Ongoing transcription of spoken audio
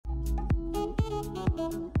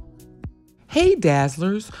Hey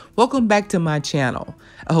Dazzlers, welcome back to my channel.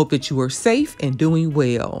 I hope that you are safe and doing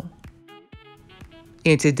well.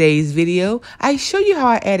 In today's video, I show you how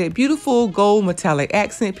I added beautiful gold metallic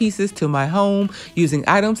accent pieces to my home using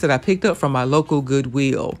items that I picked up from my local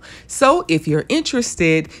Goodwill. So if you're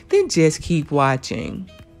interested, then just keep watching.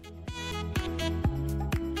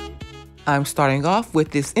 I'm starting off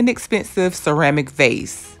with this inexpensive ceramic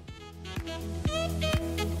vase.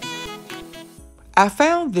 I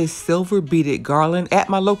found this silver beaded garland at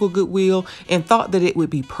my local Goodwill and thought that it would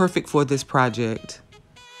be perfect for this project.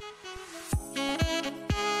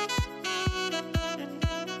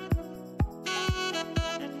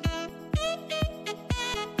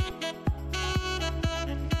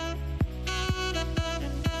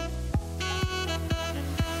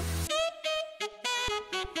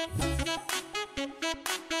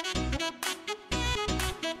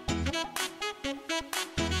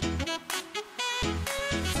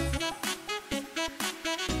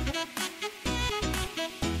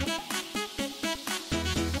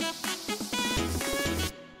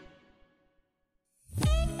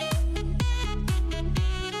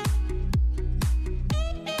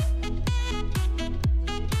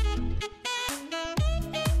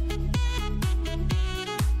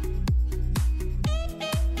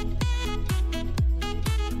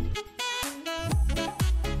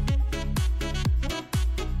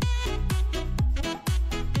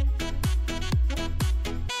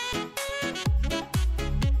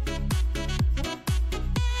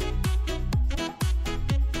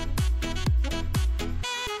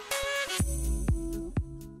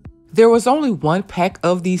 There was only one pack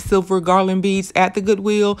of these silver garland beads at the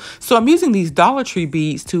Goodwill, so I'm using these Dollar Tree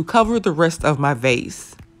beads to cover the rest of my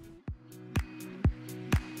vase.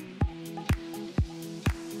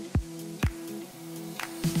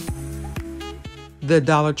 The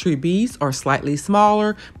Dollar Tree beads are slightly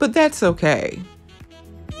smaller, but that's okay.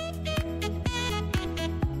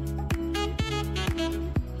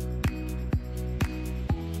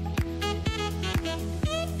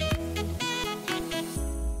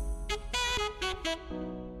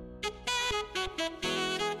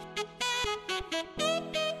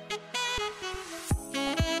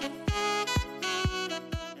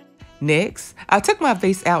 Next, I took my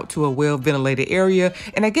vase out to a well-ventilated area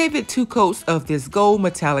and I gave it 2 coats of this gold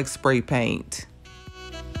metallic spray paint.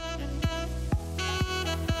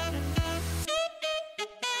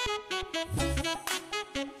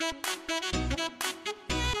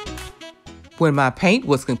 When my paint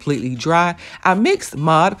was completely dry, I mixed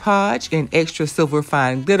Mod Podge and extra silver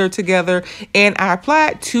fine glitter together and I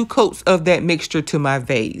applied 2 coats of that mixture to my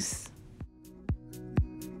vase.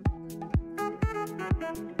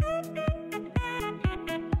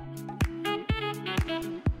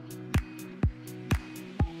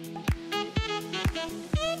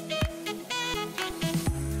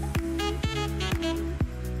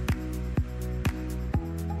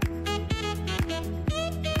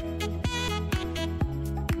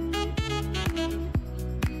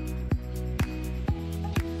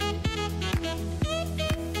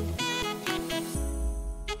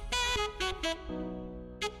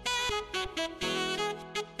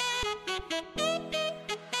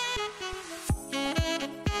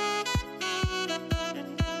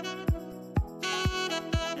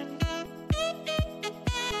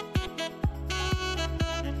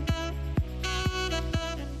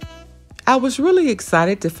 I was really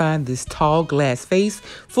excited to find this tall glass vase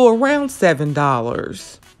for around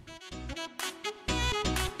 $7.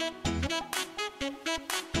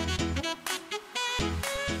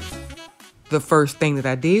 The first thing that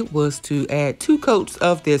I did was to add 2 coats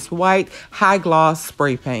of this white high gloss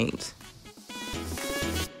spray paint.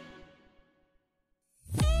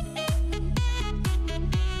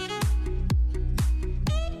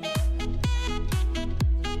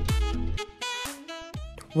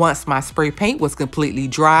 Once my spray paint was completely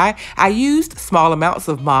dry, I used small amounts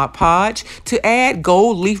of Mod Podge to add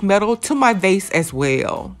gold leaf metal to my vase as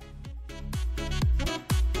well.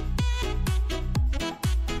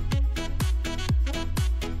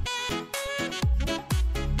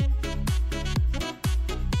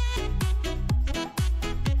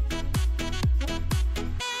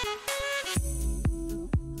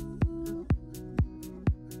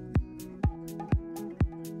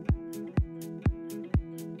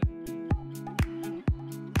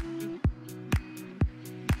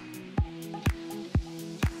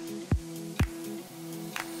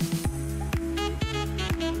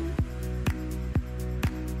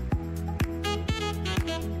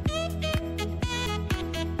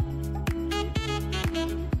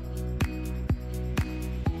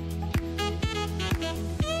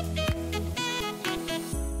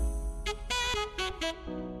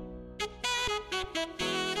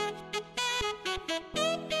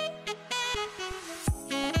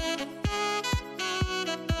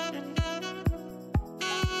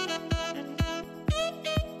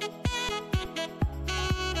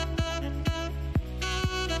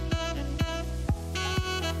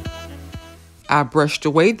 I brushed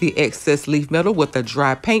away the excess leaf metal with a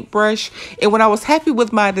dry paintbrush, and when I was happy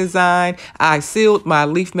with my design, I sealed my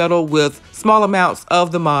leaf metal with small amounts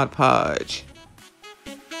of the Mod Podge.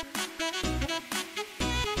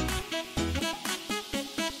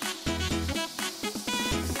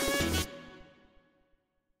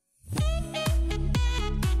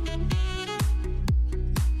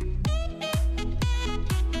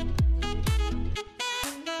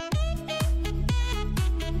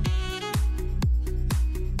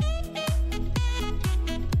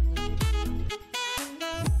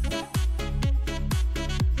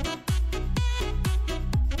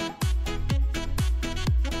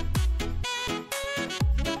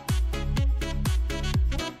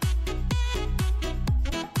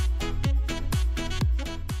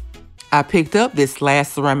 I picked up this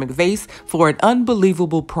last ceramic vase for an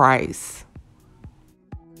unbelievable price.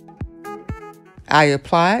 I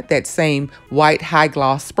applied that same white high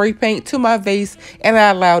gloss spray paint to my vase and I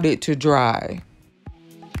allowed it to dry.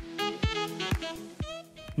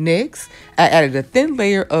 Next, I added a thin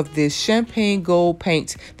layer of this champagne gold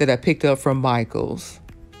paint that I picked up from Michael's.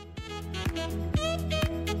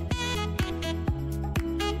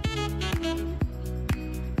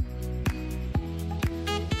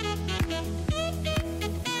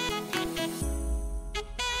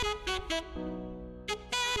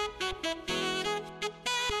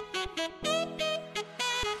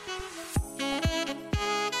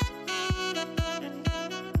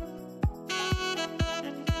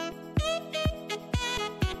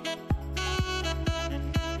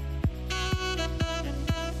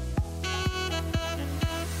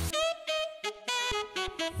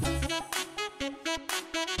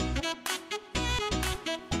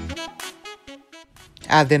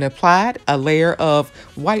 I then applied a layer of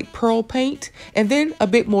white pearl paint and then a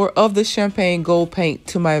bit more of the champagne gold paint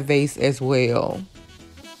to my vase as well.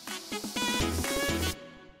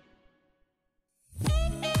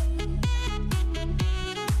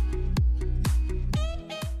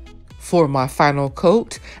 For my final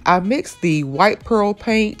coat, I mixed the white pearl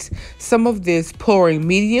paint, some of this pouring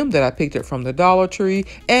medium that I picked up from the Dollar Tree,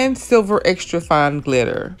 and silver extra fine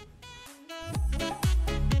glitter.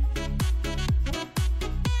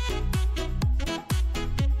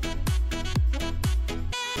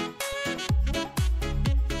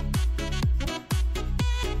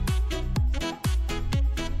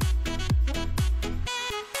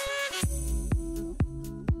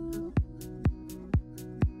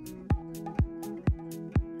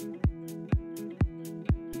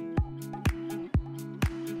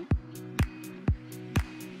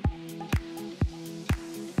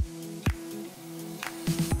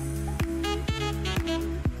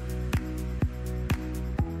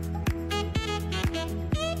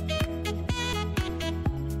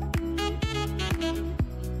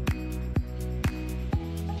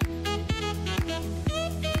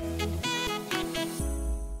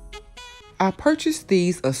 I purchased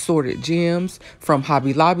these assorted gems from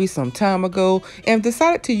Hobby Lobby some time ago and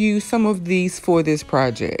decided to use some of these for this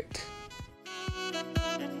project.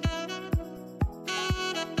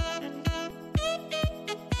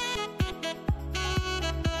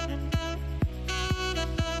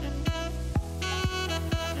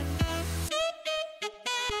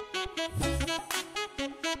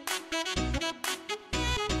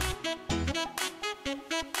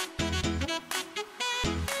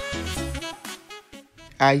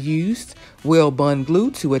 I used well-bond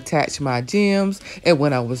glue to attach my gems, and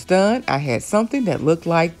when I was done, I had something that looked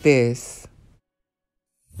like this.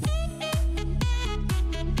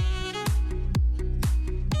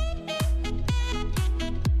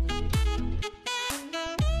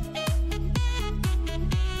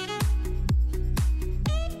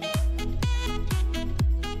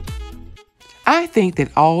 I think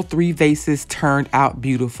that all three vases turned out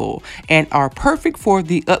beautiful and are perfect for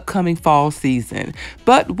the upcoming fall season.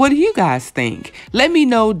 But what do you guys think? Let me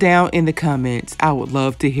know down in the comments. I would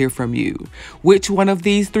love to hear from you. Which one of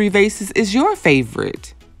these three vases is your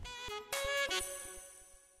favorite?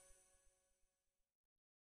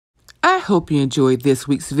 I hope you enjoyed this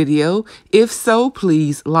week's video. If so,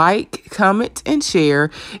 please like, comment, and share.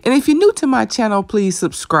 And if you're new to my channel, please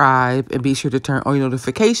subscribe and be sure to turn on your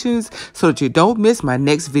notifications so that you don't miss my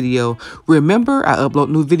next video. Remember, I upload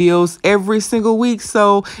new videos every single week.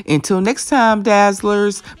 So until next time,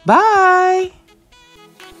 Dazzlers, bye.